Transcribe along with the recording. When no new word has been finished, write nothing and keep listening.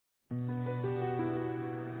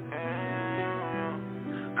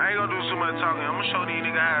ain't gonna do too much talking. I'm gonna show these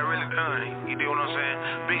niggas how it really done. You dig what I'm saying?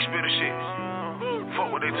 Big spit of shit.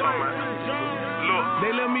 Fuck what they talking about. Look.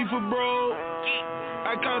 They left me for broke.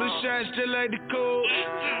 I call the shots just like the code.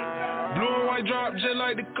 Blue and white drop just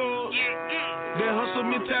like the code. That hustle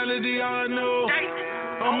mentality, I know.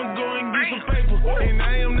 I'ma go and get some paper. And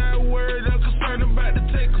I am not worried or concerned about the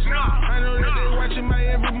takers. I know that they watching my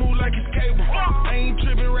every move like it's cable. I ain't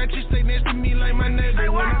tripping, ratchet stay next to me like my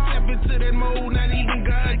neighbor. When I tap into that mode, not even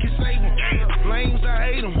God can save them. Flames, I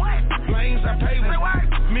hate them. Flames, I pay them.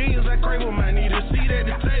 Millions, I crave them. I need a seat at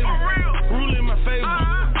the table. Rule in my favor.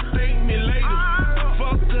 Thank me later.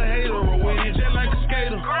 Fuck the hater, roll with it just like a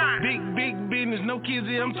skater. Big business, no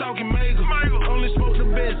kizzy, I'm talking mega. Only smoke the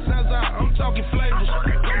best, sounds out, I'm talking flavors.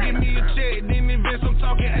 Don't give me a check, then invest, I'm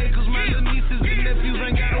talking acres. My little nieces and nephews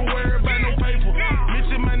ain't gotta worry about no paper.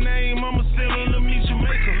 Mention my name, I'ma send them to meet you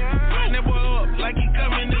maker. Never up, like he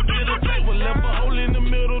coming to get a paper. Left a hole in the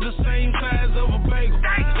middle, the same size of a bagel.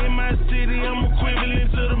 In my city, I'm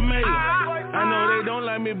equivalent to the mayor. I know they don't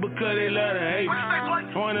like me because they love to hate me.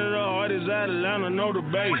 One of the hardest out of Atlanta, know the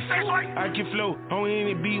bass. I can flow on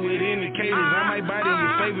any beat with any cadence. I might body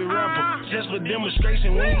your favorite rapper just for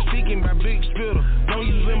demonstration. When you speaking by big spitter, don't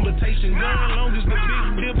use imitation. Gun long as the big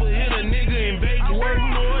dipper hit a nigga in Vegas. Work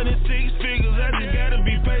more than 6 figures, I just gotta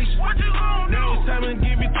be patient. Now it's time to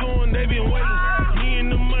give it to them, they been waiting. Me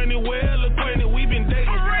and the money well acquainted, we been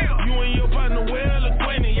dating. You and your partner well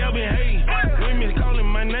acquainted, y'all been hating. Women calling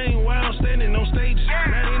my name while I'm standing on stages.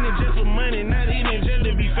 Not in it just for money, not in it just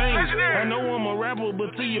to be famous. I know I'm a rapper,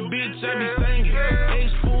 but to your bitch, I be singing.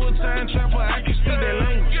 Ex-full-time trapper, I can speak that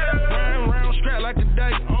language. Riding round strapped like a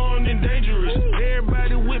dyke, armed and dangerous.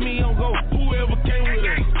 Everybody with me on go, whoever came with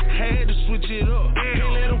us. Had to switch it up,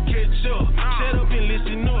 can't let them catch up. Shut up and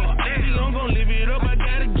listen up. See, I'm gon' live it up, I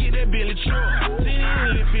gotta get that Billy truck. Sit in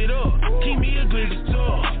and lift it up, keep me a glizzy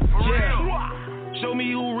talk. Yeah. Show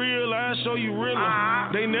me who real, I'll show you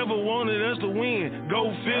realer. They never wanted us to win,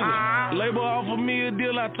 go figure. Label offered me a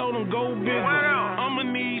deal, I told them go bigger. I'ma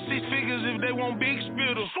need 6 figures if they want big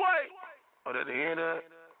spitters. Oh, that the end of it?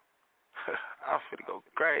 I'm finna go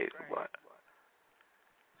crazy, boy.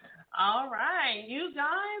 All right, you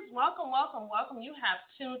guys, welcome. You have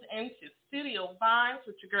tuned into Studio Vibes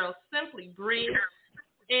with your girl Simply Bree.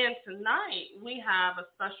 And tonight we have a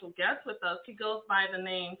special guest with us. He goes by the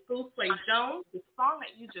name Fusway Jones. The song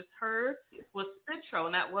that you just heard was Citro,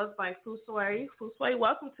 and that was by Fusway. Fusway,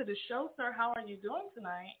 welcome to the show, sir. How are you doing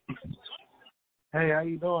tonight? Hey, how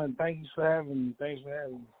you doing? Thanks for having me.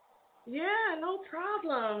 Yeah, no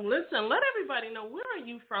problem. Listen, let everybody know, where are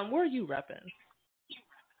you from? Where are you repping?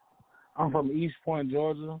 I'm from East Point,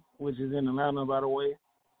 Georgia, which is in Atlanta, by the way,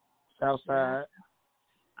 South Side.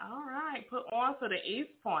 All right, put on for the East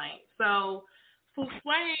Point. So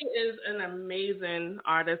Fusway is an amazing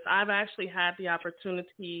artist. I've actually had the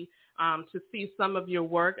opportunity to see some of your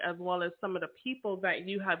work as well as some of the people that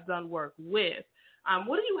you have done work with.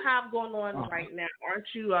 What do you have going on right now? Aren't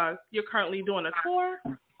you, you're currently doing a tour?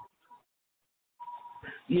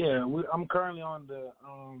 Yeah, I'm currently on the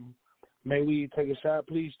May We Take a Shot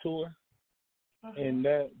Please tour. And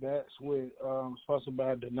that's with sponsored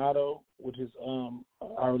by Donato, which is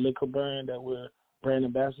our liquor brand that we're brand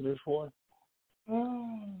ambassadors for.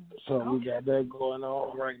 So we got that going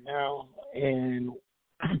on right now, and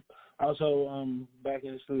also back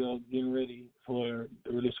in the studio getting ready for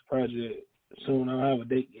the release of project soon. I don't have a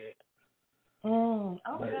date yet.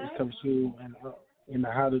 But it's coming soon, and the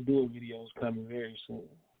How to Do It video is coming very soon.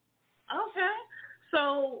 Okay.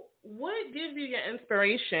 So what gives you your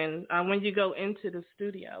inspiration when you go into the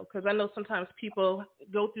studio? Because I know sometimes people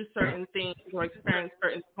go through certain things or experience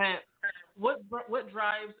certain events. What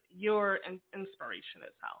drives your inspiration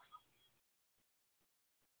itself?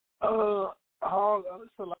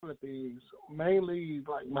 It's a lot of things. Mainly,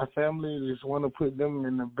 like my family, just want to put them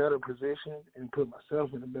in a better position and put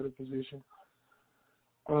myself in a better position.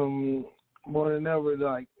 More than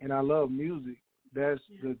ever, and I love music. That's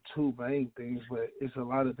the two main things, but it's a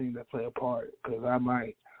lot of things that play a part, because I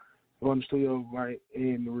might go in the studio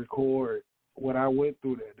and record what I went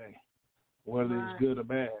through that day, whether it's good or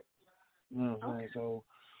bad. You know what I'm saying? So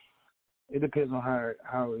it depends on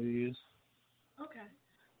how it is. Okay.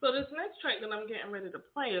 So this next track that I'm getting ready to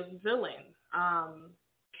play is Villain.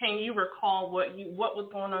 Can you recall what was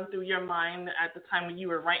going on through your mind at the time when you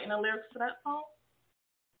were writing the lyrics to that song?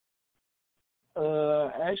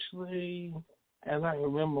 Actually, as I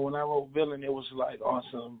remember, when I wrote Villain, it was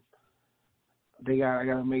awesome. I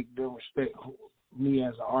gotta make them respect me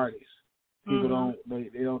as an artist. People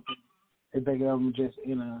they think I'm just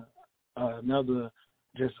in another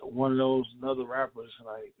just one of those other rappers,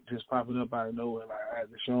 like, just popping up out of nowhere. Like, I had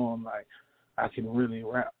to show him, like, I can really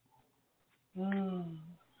rap.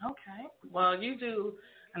 Okay. Well, you do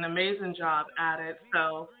an amazing job at it.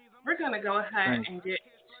 So we're going to go ahead and get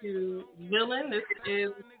to Villain. This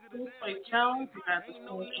is Smoothway Jones. You guys are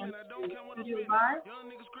tuning in to Studio Live.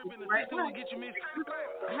 Right now.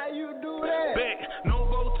 How you do that? Back, no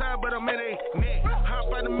bow tie, but I'm at a neck.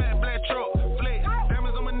 Hop out the matte black truck, flex.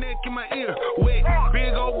 Diamonds on my neck, in my ear, wet.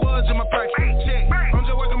 Big old buds in my pocket, check. I'm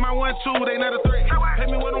just working my 1-2, they not a threat.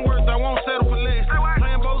 Pay me what I'm worth, I won't settle for less.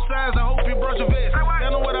 Playing both sides, I hope you brought your vest.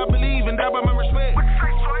 Y'all know what I believe and die by my respect.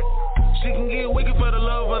 She can get wicked for the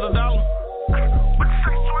love of the dollar.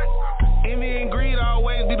 Envy and greed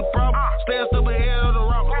always be the problem. Stay a step ahead of the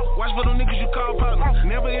robber. Watch for them niggas you call partners.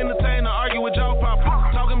 Never entertain or argue with y'all pop.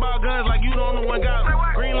 Talking about guns like you the only one got them.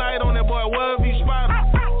 Green light on that boy, wherever you spot them.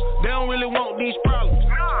 They don't really want these problems.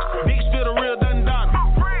 Big spit a real done done.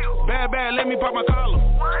 Bad, let me pop my collar.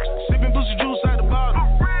 Sipping pussy juice out the bottle.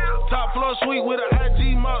 Top floor suite with an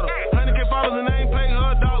IG model. 100K followers and they ain't pay her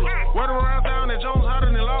 $1. Word around town that Jones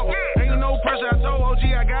hotter than lava. Ain't no pressure, I told OG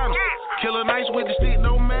I got him. Killer nice with the stick,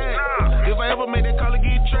 no mag. If I ever make that call, it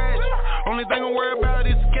get trash. Only thing I'm worried about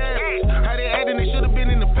is the cash. How they acting, they should've been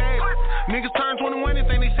in the past. Niggas turn 21, they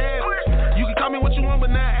think they savage. You can call me what you want,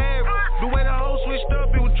 but not average. The way the whole switched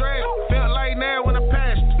up, it was drag. Felt like now when I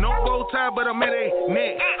passed. No bow tie, but I'm at a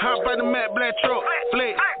neck. Hop out the matte black truck,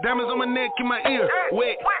 flex. Diamonds on my neck, in my ear,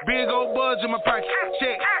 wet. Big old buds in my pocket,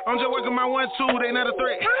 check. I'm just working my 1-2, they not a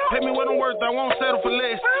threat. Pay me what I'm worth, I won't settle for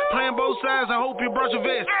less. Playing both sides, I hope you brought your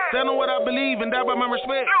vest. They know what I believe and die by my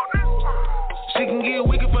respect. She can get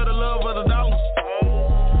wicked for the love of the dollar.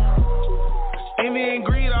 Envy and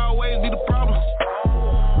greed always be the problem.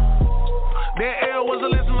 That L was a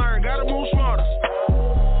lesson learned, gotta move smarter.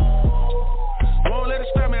 Won't let it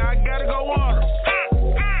stop me, I gotta go harder.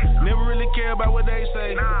 Never really care about what they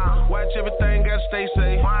say. Watch everything, gotta stay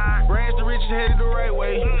safe. Rags the riches headed the right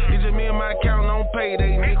way. It's just me and my account on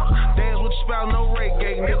payday, nigga. Dance with the spout, no rate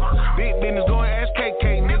gate, nigga. Big business going ask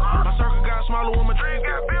KK, nigga. My circle got smaller when my dreams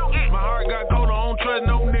got bigger. My heart got colder, I don't trust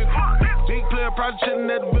no nigga. Big player, probably chillin'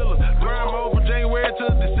 at the villa. Grind mode from January to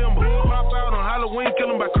December. Pop out on Halloween,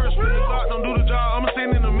 kill 'em by Christmas. If God don't do the job, I'ma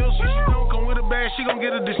send in the mill. She don't come with a bag, she gon'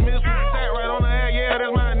 get a dismissal. Tag right on the air, yeah,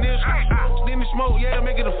 that's my initial. Then the smoke, yeah,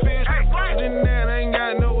 make it official. Then that, I ain't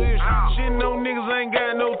got no issue. Shit, no niggas ain't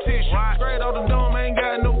got no tissue. Straight off the dome, I ain't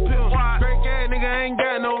got no pills. Straight cat, nigga, I ain't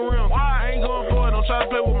got no rims. I ain't going for it, don't try to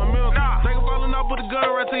play with my milk. Take a falling off, put a gun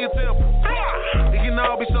right to your temple. It can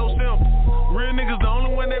all be so simple. Real niggas the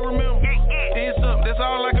only one they remember. It's up, that's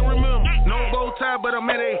all I can remember. No bow tie, but I'm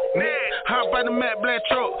at a neck. Hop out the matte black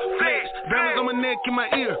truck, flex. Diamonds on my neck, in my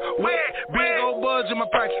ear, wet. Big old buds in my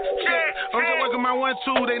pocket, check. I'm just working my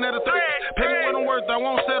 1-2, they not a threat. Pay me what I'm worth, I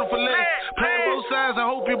won't settle for less. Playing both sides, I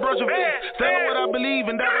hope you brought your vest. They know what I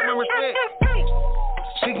believe and die by my respect.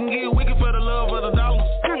 She can get wicked for the love of the dollar.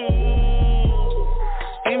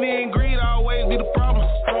 Envy and greed always be the problem.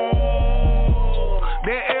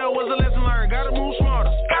 That L was a lesson learned, gotta move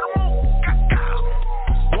smarter.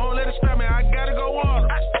 Won't let it stop me, I gotta go harder.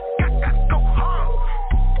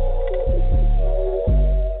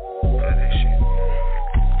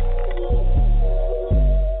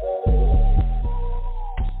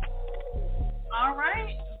 All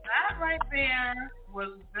right, that right there was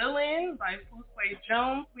Villain by Smoothway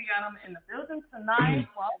Jones. We got him in the building tonight.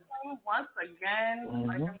 Welcome once again.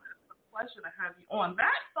 Like I said, it's a pleasure to have you on.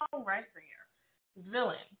 That song right there,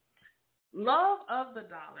 Villain, Love of the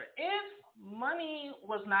Dollar. If money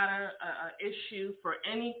was not a issue for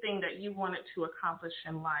anything that you wanted to accomplish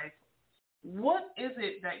in life, what is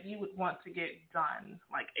it that you would want to get done,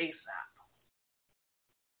 like ASAP?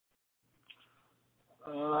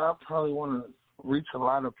 I probably want to reach a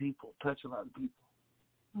lot of people, touch a lot of people,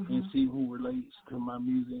 and see who relates to my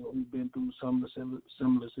music, who's been through some of the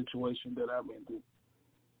similar situation that I've been through.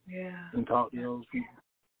 Yeah. And talk to those people.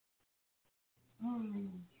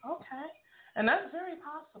 Okay. And that's very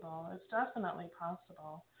possible. It's definitely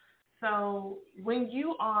possible. So when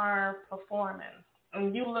you are performing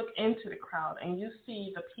and you look into the crowd and you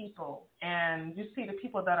see the people and you see the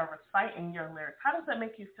people that are reciting your lyrics, how does that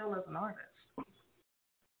make you feel as an artist?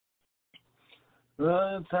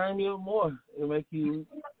 Time you more. It make you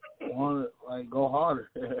want to go harder.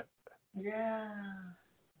 Yeah.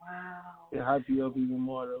 Wow. It hype you up even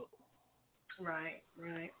more though. Right.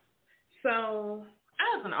 So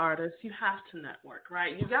as an artist, you have to network,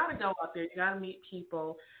 right? You got to go out there. You got to meet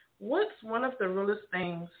people. What's one of the realest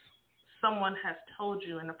things someone has told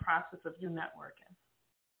you in the process of you networking?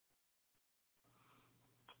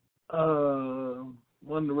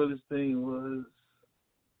 One of the realest things was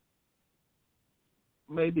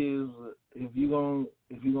maybe is if you gonna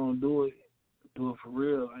do it for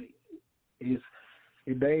real. Like it's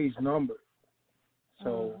days numbered,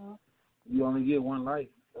 so you only get one life.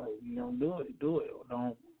 Like, you don't do it.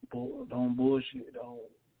 Don't bullshit.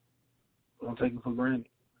 Don't take it for granted,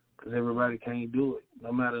 because everybody can't do it.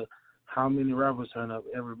 No matter how many rappers turn up,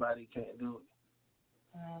 everybody can't do it.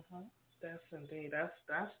 That's indeed. That's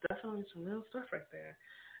definitely some real stuff right there.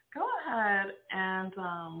 Go ahead and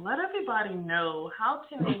let everybody know, how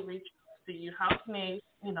can they reach out to you? How can they,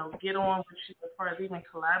 get on with you as far as even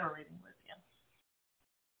collaborating with you?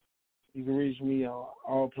 You can reach me on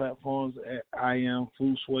all platforms at I am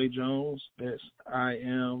Fusway Jones. That's I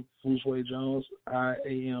am Fusway Jones.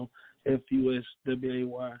 IAM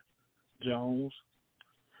FUSWAY Jones.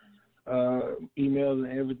 Emails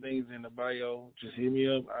and everything's in the bio. Just hit me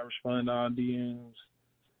up. I respond to all DMs.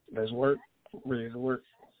 Let's work. Ready to work.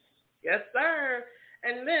 Yes, sir.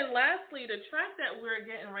 And then lastly, the track that we're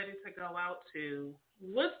getting ready to go out to,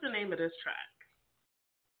 what's the name of this track?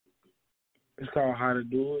 It's called How to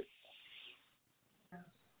Do It,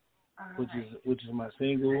 which is my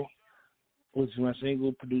single.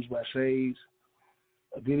 Produced by Shades.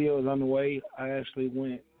 A video is on the way. I actually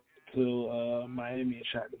went to Miami and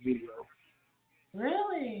shot the video.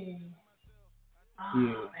 Really? Yeah.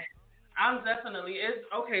 Man. I'm definitely.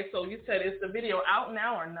 Okay, so you said, is the video out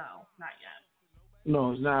now or no? Not yet.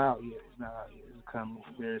 No, it's not out yet. It's coming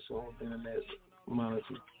very soon in the next month or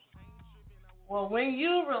two. Well, when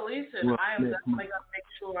you release it, I am definitely going to make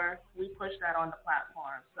sure we push that on the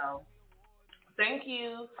platform. So, thank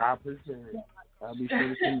you. I appreciate it. I'll be sure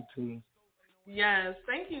to send it to you. Yes,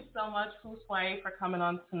 thank you so much, Fusway, for coming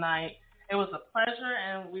on tonight. It was a pleasure,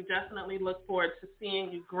 and we definitely look forward to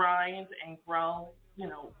seeing you grind and grow,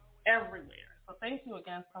 everywhere. So thank you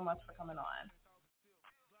again so much for coming on.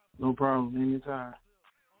 No problem. Anytime.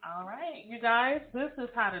 All right, you guys, this is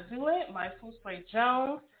How to Do It by Fusway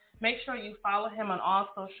Jones. Make sure you follow him on all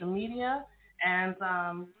social media and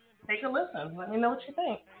take a listen. Let me know what you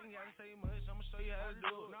think. Show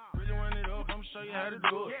you how to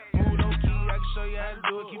do it. Move low key, I can show you how to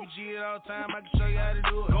do it. Keep it G at all time, I can show you how to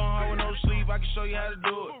do it. Going hard with no sleep, I can show you how to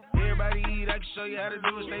do it. Everybody eat, I can show you how to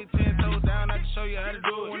do it. Stay 10 toes down, I can show you how to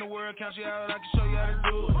do it. When the world counts you out, I can show you how to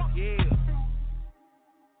do it. Yeah.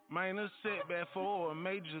 Minor setback for a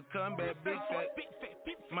major comeback, big fat.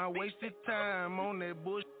 My wasted time on that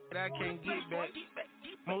bullshit I can't get back.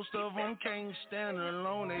 Most of them can't stand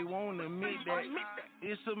alone, they won't admit that.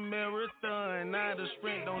 It's a marathon, not a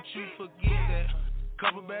sprint, don't you forget that.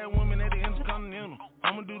 Couple bad women at the Intercontinental.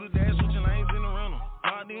 I'ma do the dash, switching lanes in the rental.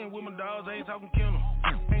 Locked in with my dogs, I ain't talking kennel.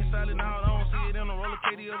 Ain't solid now, I don't see it in the roller.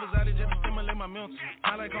 KD others out there just to stimulate my mental.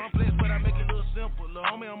 I like complex, but I make it look simple. Lil'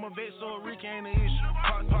 homie, I'm a vet, so a Rick ain't an issue.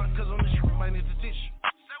 Park, cause on the shit, might need the tissue.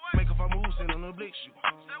 Make a 5 moves, send on the blick shoot.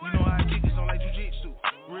 You know how I kick it, on like jiu-jitsu.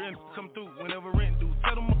 Real come through whenever rent due.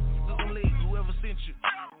 Tell them them legs, whoever sent you.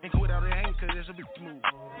 And quit out there ain't cause that's a big move.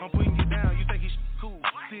 I'm putting you down, you think it's cool.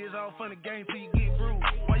 See, it's all funny game till you get bruised.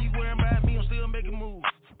 Why you worrying about me? I'm still making moves.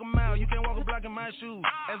 Fuck 'em out, you can't walk a block in my shoes.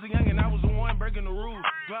 As a youngin', I was the one breaking the rules.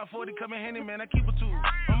 Drop 40 coming handy, man, I keep a tool.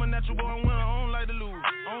 I'm a natural born winner, I don't like to lose.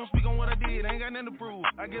 I don't speak on what I did, I ain't got nothing to prove.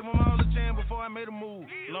 I give them all the chance before I made a move.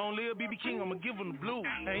 Long live BB King, I'ma give them the blue.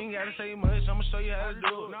 I ain't gotta say much, I'ma show you how to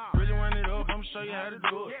do it. Really run it up, I'ma show you how to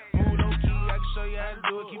do it. Move low key, I can show you how to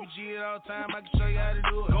do it. Keep it G at all time, I can show you how to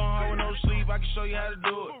do it. Going hard with no sleep, I can show you how to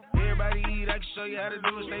do it. Everybody eat, I can show you how to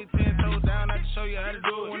do it. Stay 10 toes down, I can show you how to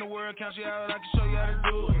do it. When the world counts you out, I can show you how to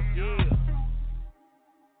do it. Yeah.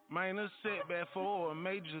 Minor setback for a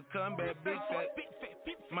major comeback, big fat.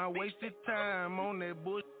 My wasted time on that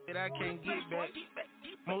bullshit I can't get back.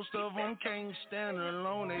 Most of them can't stand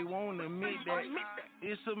alone, they won't admit that.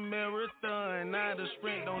 It's a marathon, not a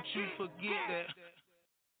sprint, don't you forget that.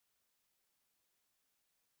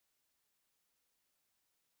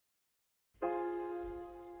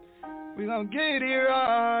 We gon' get it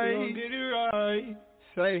right.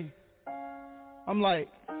 Say, I'm like,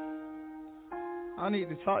 I need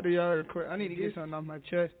to talk to y'all real quick. I need to get something off my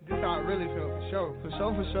chest. This how I really feel, for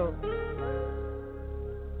sure.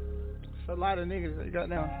 It's a lot of niggas that got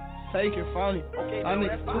down fake and phony. I need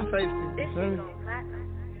two-faced, you feel me?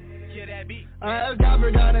 I ask God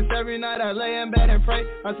forgiveness every night, I lay in bed and pray.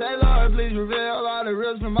 I say, Lord, please reveal all the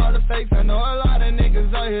reals from all the fakes. I know a lot of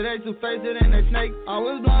niggas out here, they two-faced and they snake. I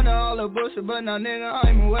was blind to all the bullshit, but now nigga,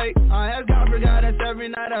 I'm awake. I ask God forgiveness every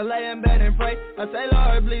night, I lay in bed and pray. I say,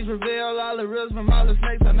 Lord, please reveal all the reals from all the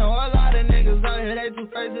snakes. I know a lot of niggas out here, they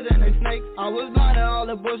two-faced and they snake. I was blind to all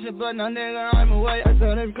the bullshit, but now nigga, I'm awake. I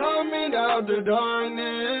said, it's coming out the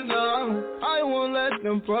darkness now. I won't let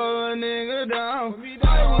them pull a nigga down.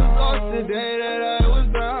 I was lost the day that I was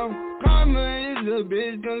the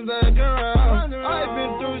bitch comes back around. I've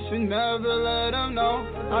been through shit, never let them know.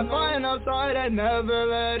 I'm flying outside, I never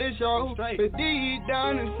let it show. But deep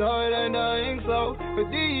down inside, I'm dying slow.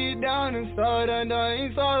 But deep down inside, I'm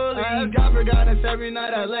dying slowly. I ask God forgiveness every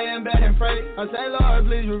night, I lay in bed and pray. I say, Lord,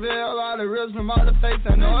 please reveal all the reals from all the fakes.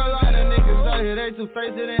 I know a lot of niggas out here, they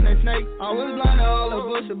two-faced and they snake. I was blind to all the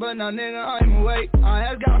bullshit, but now nigga, I'm awake. I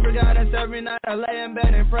ask God forgiveness every night, I lay in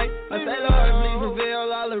bed and pray. I say, Lord, please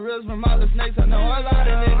reveal all the reals from all the snakes. I know a lot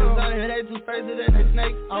of niggas out here, they two-faced and they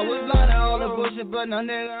snake. I was blind to all the bullshit, but now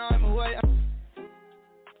nigga, I'm awake.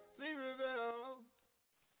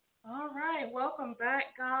 All right, welcome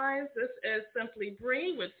back, guys. This is Simply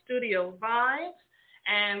Bree with Studio Vibes.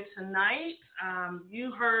 And tonight,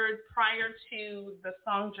 you heard prior to the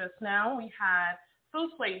song just now, we had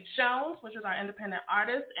Fusway Jones, which is our independent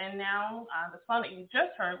artist, and now the song that you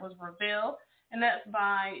just heard was Reveal, and that's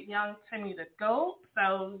by Young Timmy the GOAT.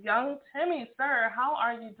 So, Young Timmy, sir, how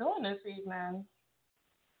are you doing this evening?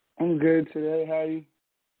 I'm good today. How are you?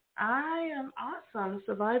 I am awesome,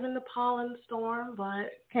 surviving the pollen storm,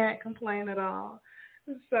 but can't complain at all.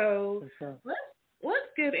 So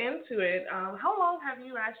let's get into it. How long have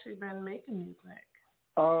you actually been making music?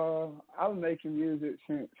 I've been making music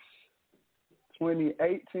since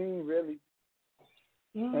 2018, really,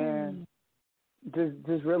 and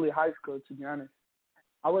just really high school, to be honest.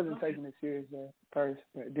 I wasn't taking it serious at first,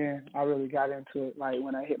 but then I really got into it like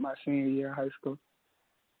when I hit my senior year of high school.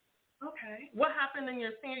 Okay. What happened in your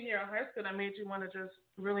senior year of high school that made you want to just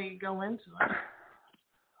really go into it?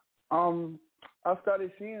 I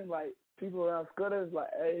started seeing like people around school that was like,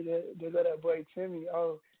 hey, they got that boy Timmy.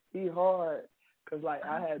 Oh, he hard. Cause like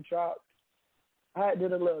I had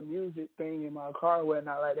did a little music thing in my car,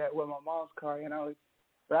 whatnot like that, with my mom's car, and I was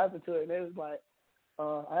rapping to it, and it was like,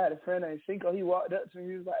 I had a friend named Cinco. He walked up to me.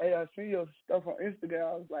 He was like, hey, I see your stuff on Instagram.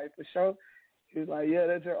 I was like, for sure. He was like, yeah,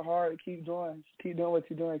 that's hard. Keep doing what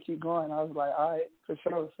you're doing. Keep going. I was like, all right, for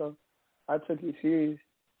sure. So I took it serious.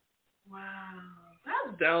 Wow.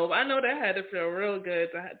 That's dope. I know that had to feel real good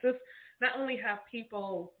to just not only have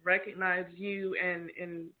people recognize you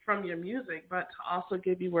and from your music, but to also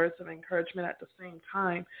give you words of encouragement at the same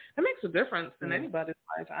time. It makes a difference in anybody's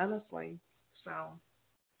life, honestly. So,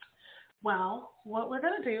 well, what we're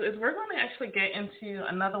going to do is we're going to actually get into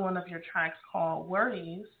another one of your tracks called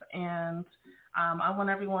Worries, and I want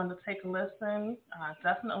everyone to take a listen.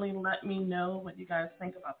 Definitely let me know what you guys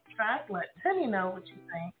think about the track. Let Timmy know what you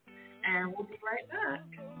think, and we'll be right back.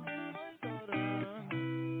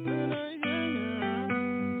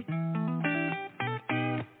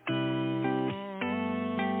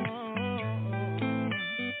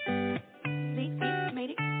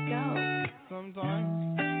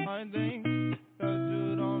 Sometimes I think that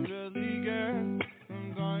you don't really care.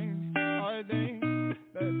 Sometimes I think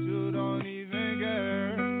that you don't even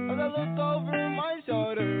care. As I look over my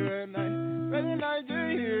shoulder and I recognize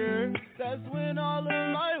you're here, that's when all of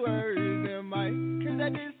my worries and my cares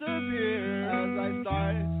that disappear. As I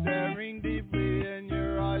start staring deeply in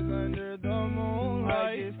your eyes under the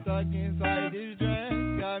moonlight, get stuck inside this dress,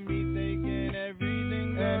 got me thinking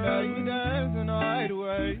everything. And as we dance in a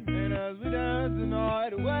hideaway, and as we dance in a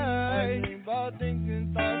hideaway, I think about things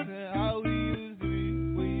and thoughts and how we used to be.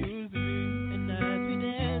 And as we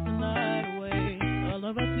dance in the hideaway, all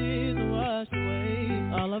of our tears are washed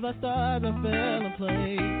away, all of our stars are fell and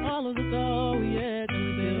play, all of the thought we had to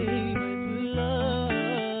say, with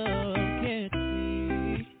love, can't you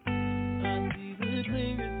see? I see the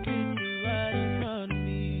clearest picture right in front of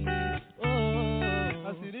me. Oh,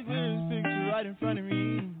 I see the clearest picture right in front of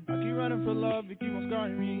me. I keep running for love, it keep on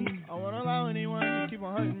scarring me. I won't allow anyone to keep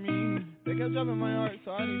on hurting me. They kept dropping my heart,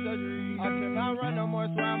 so I need surgery. I cannot run no more,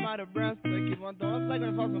 swear I'm out of breath. They keep on throwing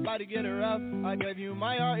flagrants on somebody get a ref. I gave you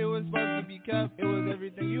my heart, it was supposed to be kept. It was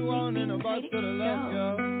everything you own and a box to the left,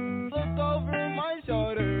 yo. Look over my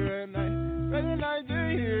shoulder and I recognize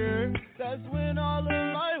you're here. That's when all of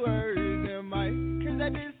my worries and my cares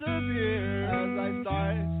that disappear. As I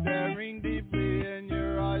start staring deeply in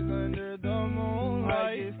your eyes under the moonlight,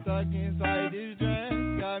 I get stuck inside this dress,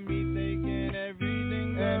 got me thinking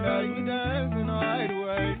everything. And as we dance in a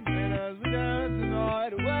hideaway, and as we dance in a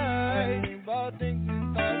hideaway, I think about things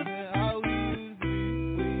and thoughts and how we used to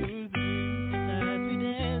be. And as we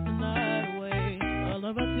dance in the hideaway, all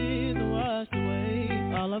of our tears are washed away,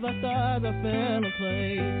 all of our stars are fell and play,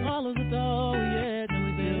 all of the thought we had that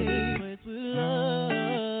we made with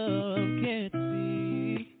love, can't you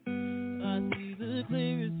see? I see the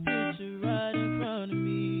clearest picture right in front of me.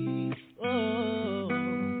 Oh.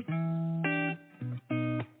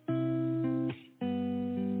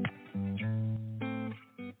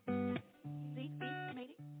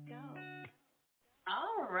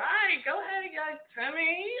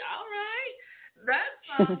 Timmy. All right. That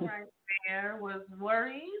song right there was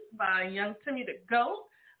Worries by Young Timmy the GOAT.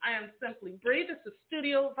 I am Simply Bree. This is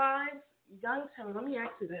Studio Vibes. Young Timmy, let me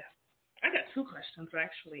ask you this. I got two questions,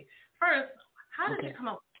 actually. First, how did you come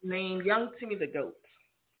up with the name Young Timmy the GOAT?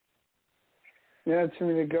 Yeah,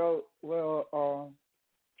 Timmy the GOAT. Well,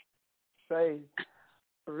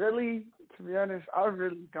 really, to be honest, I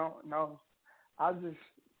really don't know.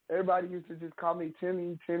 Everybody used to just call me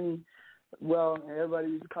Timmy. Well, and everybody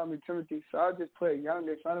used to call me Timothy, so I just put young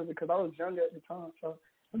in front of it because I was young at the time. So,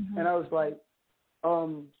 and I was like,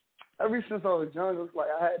 ever since I was young, it was like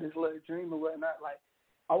I had this little dream or whatnot. Like,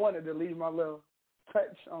 I wanted to leave my little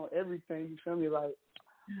touch on everything. You feel me? Like,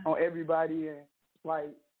 on everybody, and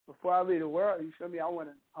like before I leave the world, you feel me? I want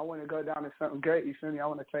to go down to something great. You feel me? I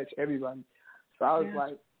want to touch everybody. So I was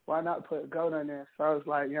like, why not put GOAT on there? So I was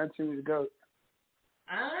like, Young Timmy the GOAT.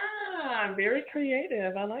 Very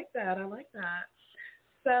creative. I like that.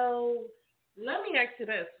 So let me ask you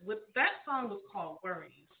this. That song was called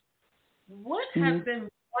Worries. What has been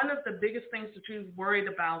one of the biggest things that you've worried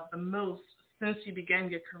about the most since you began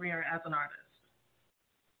your career as an artist?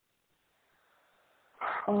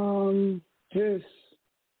 Just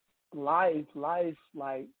life,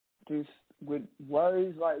 like just with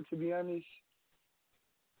worries, like to be honest,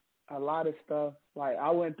 a lot of stuff. Like I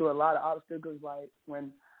went through a lot of obstacles. Like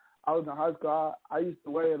when I was in high school, I used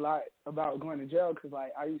to worry a lot about going to jail because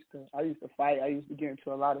like I used to fight. I used to get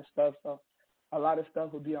into a lot of stuff, so a lot of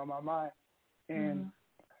stuff would be on my mind. And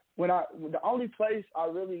the only place I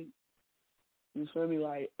really, you feel me,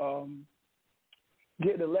 like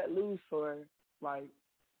get to let loose or like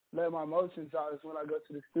let my emotions out is when I go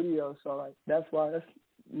to the studio. So like that's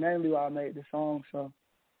mainly why I made the song. So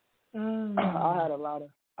I had a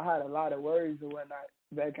lot of worries and whatnot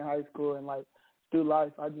back in high school, and like through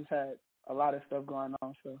life I just had a lot of stuff going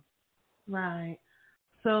on. So right.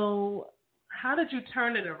 So how did you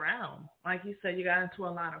turn it around? Like you said, you got into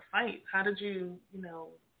a lot of fights. How did you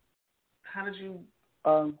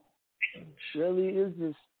really, it's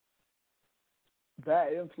just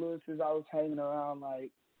bad influences I was hanging around,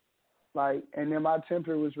 like, and then my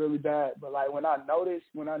temper was really bad. But like when I noticed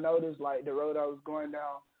like the road I was going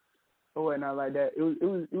down or whatnot like that, it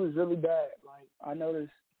was really bad. Like I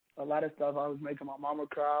noticed a lot of stuff. I was making my mama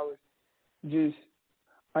cry. I was just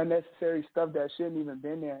unnecessary stuff that shouldn't even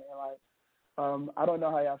been there. And like I don't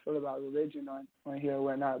know how y'all feel about religion on here or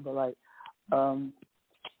whatnot, but like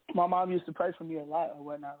my mom used to pray for me a lot or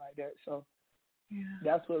whatnot like that. So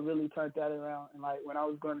that's what really turned that around. And like when I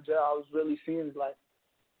was going to jail, I was really seeing it like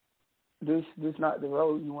this not the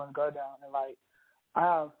road you want to go down. And like I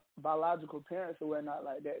have biological parents or whatnot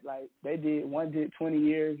like that. Like one did 20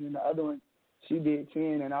 years and the other one she did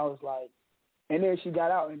 10, and I was like, and then she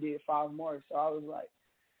got out and did 5 more. So I was like,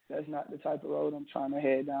 that's not the type of road I'm trying to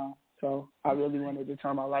head down. So I really wanted to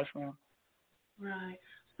turn my life around. Right.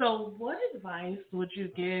 So what advice would you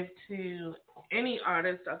give to any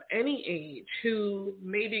artist of any age who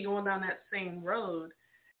may be going down that same road,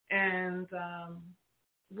 and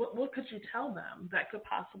what could you tell them that could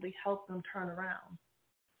possibly help them turn around?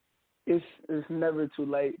 It's never too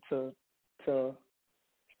late to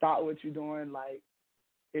stop what you're doing. Like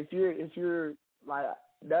if you're like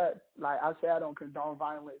that, like I say, I don't condone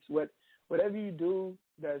violence. Whatever you do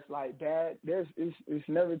that's like bad, it's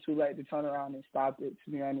never too late to turn around and stop it.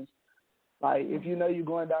 To be honest, like if you know you're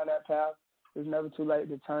going down that path, it's never too late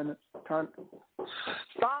to turn.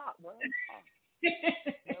 Stop, man.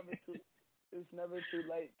 It's never too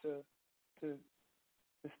late to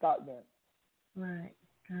stop that. Right,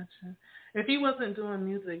 gotcha. If he wasn't doing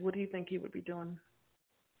music, what do you think he would be doing?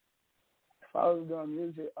 If I was doing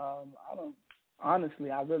music, I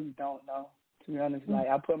really don't know. To be honest, like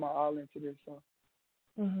I put my all into this, so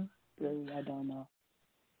really I don't know.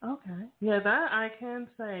 Okay, yeah, that I can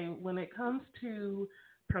say. When it comes to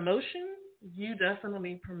promotion, you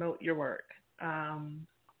definitely promote your work. I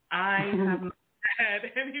have not had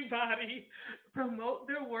anybody promote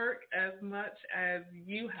their work as much as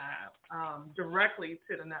you have directly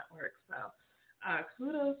to the network. So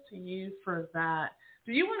kudos to you for that.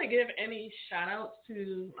 Do you want to give any shout outs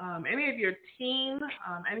to any of your team,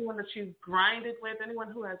 anyone that you've grinded with, anyone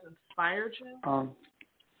who has inspired you?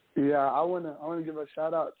 Yeah, I wanna give a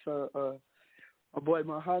shout out to my boy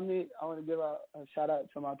Muhammad. I want to give a shout out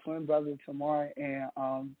to my twin brother Tamar and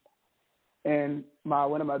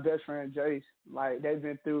one of my best friends Jace. Like they've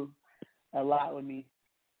been through a lot with me,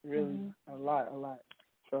 really a lot.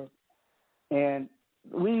 So and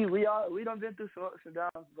we done been through some ups and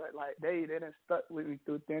downs, but like they done stuck with me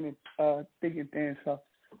through thick and thin. So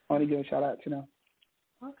I want to give a shout out to them.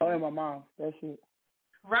 Okay. Oh, and my mom. That's it.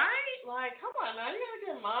 Right? Like, come on now, you gotta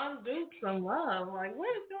give Mom Duke some love. Like, what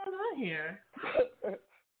is going on here?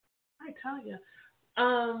 I tell you.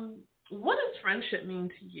 What does friendship mean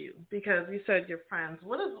to you? Because you said you're friends.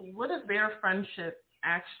 What does their friendship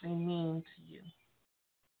actually mean to you?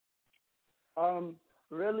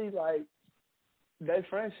 Really, like, their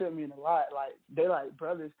friendship mean a lot. Like, they like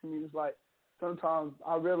brothers to me. It's like sometimes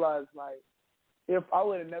I realize, like, if I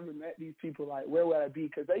would have never met these people, like, where would I be?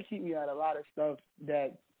 Because they keep me out of a lot of stuff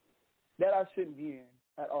that I shouldn't be in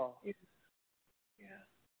at all. Yeah.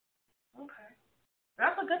 Okay.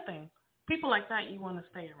 That's a good thing. People like that you want to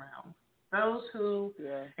stay around. Those who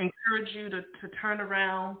encourage you to turn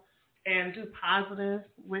around and do positive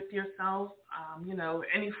with yourself.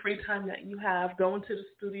 Any free time that you have, go into the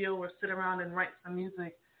studio or sit around and write some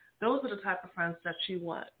music. Those are the type of friends that you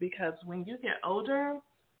want, because when you get older,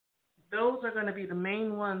 those are going to be the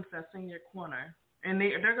main ones that's in your corner, and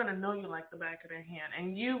they're going to know you like the back of their hand,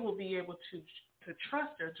 and you will be able to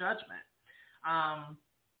trust their judgment.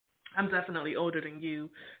 I'm definitely older than you,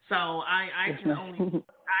 so I can only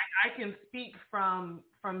I can speak from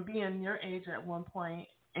being your age at one point,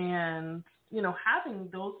 and having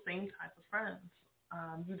those same type of friends.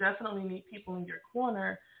 You definitely need people in your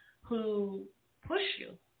corner who push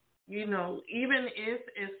you. Even if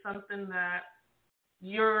it's something that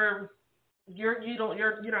you're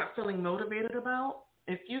not feeling motivated about.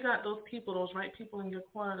 If you got those people, those right people in your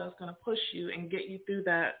corner that's going to push you and get you through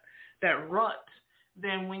that rut,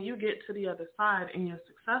 then when you get to the other side and you're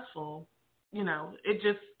successful,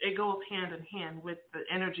 it goes hand in hand with the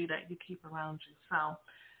energy that you keep around you. So,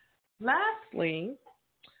 lastly,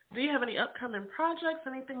 do you have any upcoming projects,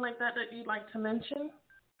 anything like that you'd like to mention?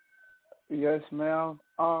 Yes, ma'am.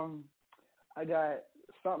 I got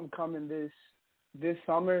something coming this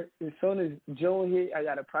summer. As soon as June hit, I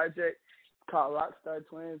got a project called Rockstar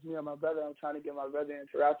Twins. Me and my brother, I'm trying to get my brother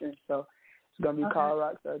into rapping, so it's going to be called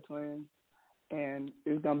Rockstar Twins, and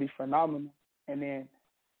it's going to be phenomenal. And then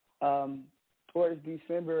towards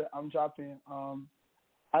December, I'm dropping,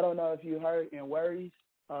 I don't know if you heard, In Worries.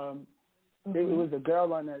 It was a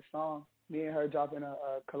girl on that song. Me and her dropping a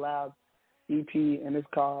collab EP, and it's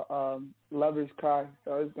called Lover's Cry.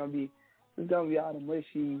 So it's gonna be all the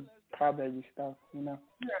mushy crybaby stuff,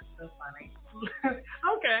 That's so funny.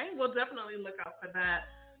 Okay, we'll definitely look out for that.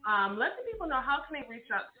 Let the people know, how can they reach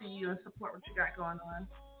out to you and support what you got going on?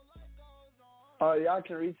 Y'all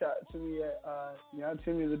can reach out to me at Young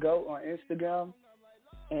Timmy the Goat on Instagram,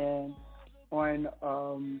 and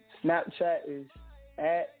on Snapchat is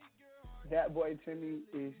at That Boy Timmy,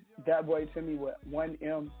 is That Boy Timmy with 1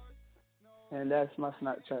 M, and that's my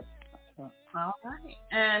Snapchat. So. All right,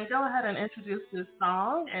 and go ahead and introduce this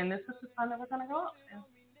song, and this is the song that we're gonna go up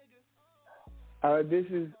to. This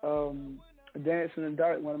is Dance in the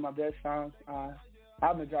Dark, one of my best songs. I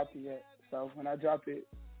haven't dropped it yet, so when I drop it,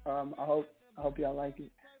 I hope y'all like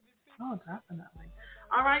it. Oh, definitely.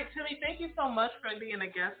 All right, Timmy, thank you so much for being a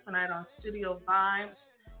guest tonight on Studio Vibes.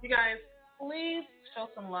 You guys, please show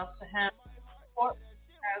some love to him, support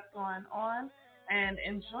what has going on, and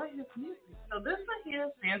enjoy his music. So this right here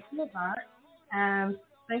is Dance in the Dark, and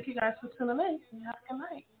thank you guys for tuning in. You have a good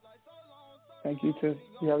night. Thank you, too.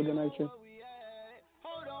 You have a good night, too.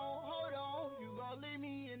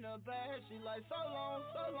 She like so long,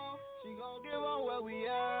 she gon' give on where we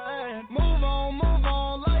at. Move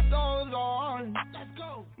on, life goes on. Let's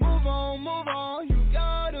go. Move on, you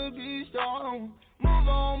gotta be strong. Move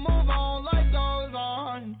on, life goes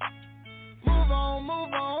on. Move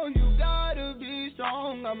on, you gotta be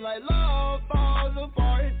strong. I'm like, love falls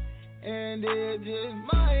apart, and it just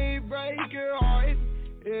might break your heart.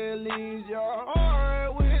 It leaves your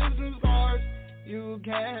heart with some scars. You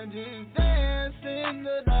can't just dance in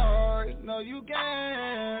the dark. No, you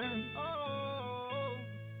can't. Oh,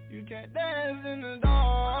 you can't dance in the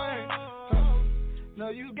dark. No,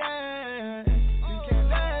 you can't. You can't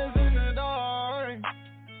dance in the dark.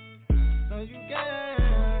 No, you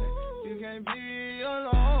can't. You can't be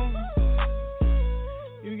alone.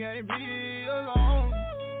 You can't be alone.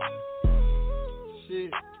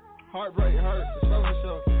 Shit. Heartbreak hurt. For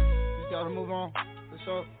sure. Just gotta move on. For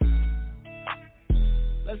sure.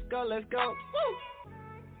 Let's go. Woo!